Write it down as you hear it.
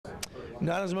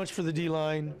Not as much for the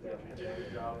D-line,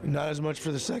 not as much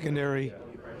for the secondary,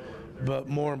 but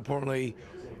more importantly,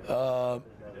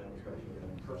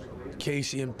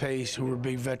 Casey and Pace, who were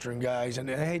big veteran guys, and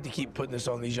I hate to keep putting this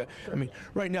on these. I mean,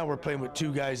 right now we're playing with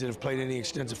two guys that have played any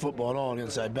extensive football at all, an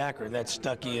inside backer, and that's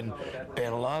Stuckey and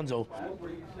Alonzo,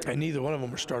 and neither one of them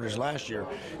were starters last year.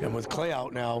 And with Clay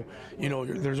out now, you know,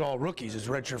 there's all rookies. It's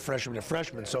redshirt freshmen and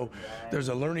freshmen, so there's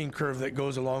a learning curve that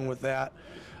goes along with that.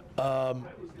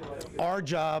 Our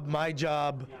job, my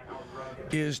job,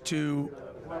 is to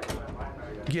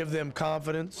give them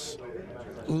confidence,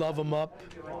 love them up,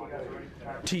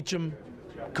 teach them,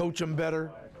 coach them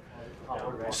better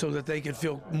so that they can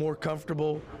feel more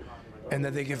comfortable and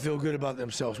that they can feel good about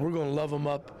themselves. We're going to love them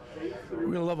up. We're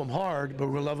going to love them hard, but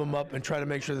we're going to love them up and try to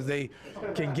make sure that they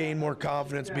can gain more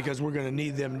confidence because we're going to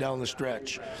need them down the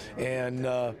stretch. And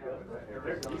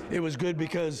it was good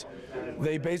because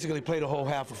they basically played a whole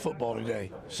half of football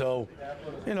today. So,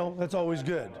 you know, that's always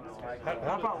good.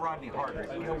 How about Rodney Harder?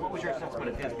 You know, what was your assessment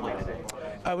of his play today?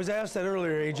 I was asked that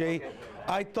earlier, AJ.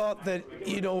 I thought that,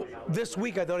 you know, this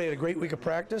week I thought he had a great week of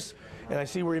practice, and I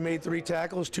see where he made 3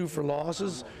 tackles, 2 for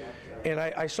losses, and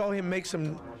I saw him make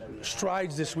some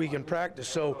strides this week in practice.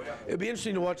 So it'd be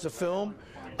interesting to watch the film.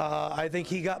 I think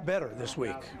he got better this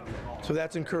week, so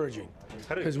that's encouraging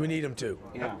because we need him to.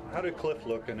 Yeah. How did Cliff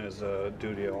look in his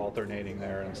duty of alternating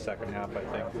there in the second half, I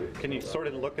think? Can you sort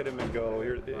of look at him and go,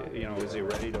 you know, is he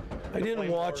ready to I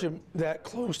didn't watch him that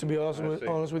close, to be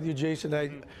honest with you, Jason.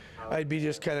 I'd be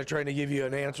just kind of trying to give you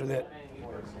an answer that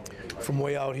from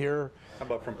way out here. How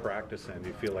about from practice then? Do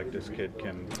you feel like this kid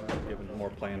can, given more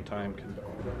playing time, can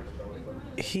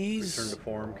return to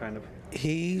form kind of?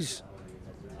 He's,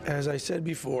 as I said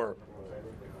before,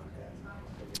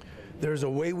 there's a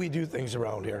way we do things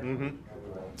around here.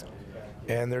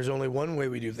 And there's only one way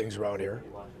we do things around here,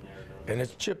 and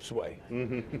it's Chip's way.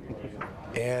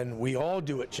 And we all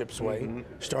do it Chip's way,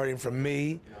 starting from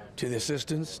me to the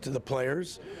assistants to the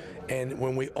players. And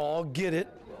when we all get it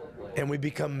and we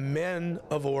become men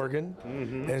of Oregon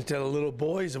instead of little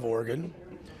boys of Oregon,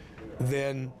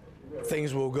 then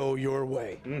things will go your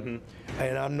way.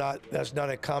 And that's not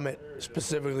a comment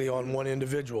specifically on one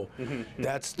individual.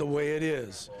 That's the way it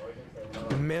is.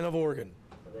 Men of Oregon,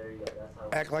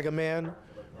 act like a man,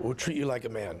 we'll treat you like a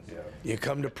man. You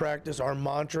come to practice, our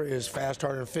mantra is fast,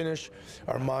 hard, and finish.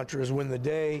 Our mantra is win the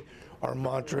day. Our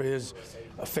mantra is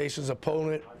face his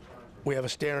opponent. We have a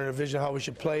standard and vision of how we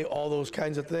should play, all those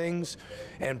kinds of things.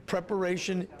 And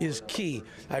preparation is key.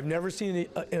 I've never seen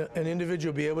an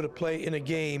individual be able to play in a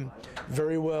game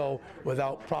very well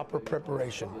without proper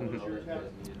preparation.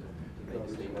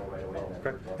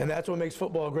 And that's what makes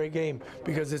football a great game,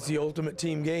 because it's the ultimate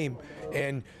team game.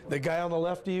 And the guy on the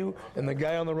left of you and the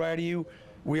guy on the right of you,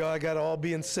 we all got to all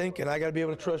be in sync, and I got to be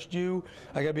able to trust you,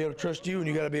 I got to be able to trust you, and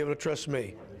you got to be able to trust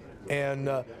me. And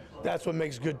that's what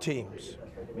makes good teams.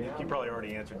 You probably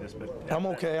already answered this, but I'm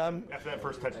okay. After that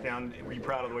first touchdown, were you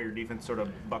proud of the way your defense sort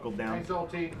of buckled down?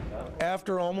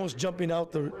 After almost jumping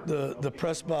out the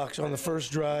press box on the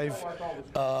first drive,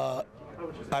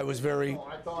 I was very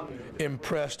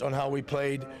impressed on how we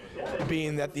played,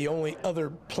 being that the only other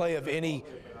play of any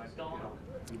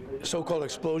so-called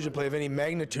explosion play of any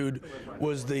magnitude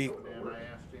was the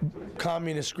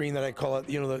communist screen that I call it,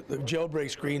 you know, the jailbreak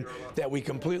screen that we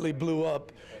completely blew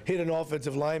up, hit an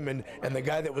offensive lineman, and the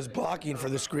guy that was blocking for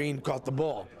the screen caught the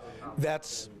ball.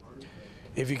 That's,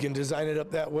 if you can design it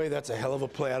up that way, that's a hell of a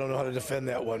play. I don't know how to defend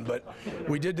that one, but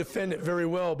we did defend it very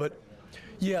well. But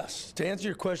yes, to answer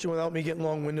your question without me getting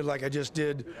long-winded like I just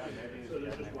did,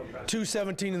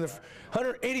 217 in the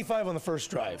 185 on the first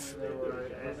drive,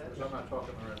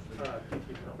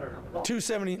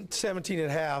 217 at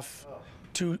half,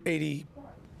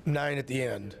 289 at the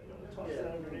end.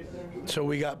 So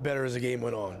we got better as the game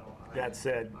went on. That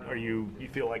said, you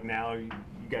feel like now you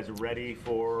guys are ready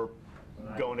for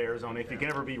going to Arizona? If you can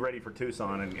ever be ready for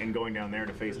Tucson and going down there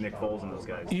to face Nick Foles and those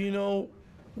guys? You know,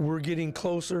 we're getting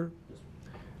closer.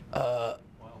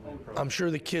 I'm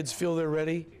sure the kids feel they're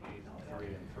ready.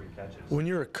 When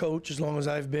you're a coach, as long as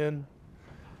I've been,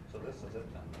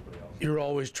 you're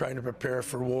always trying to prepare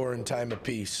for war in time of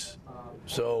peace.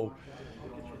 So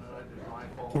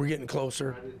we're getting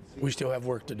closer. We still have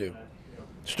work to do,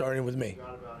 starting with me.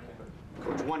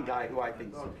 Coach, one guy who I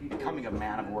think is becoming a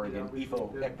man of Oregon,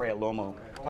 Ifo Ekpealomo,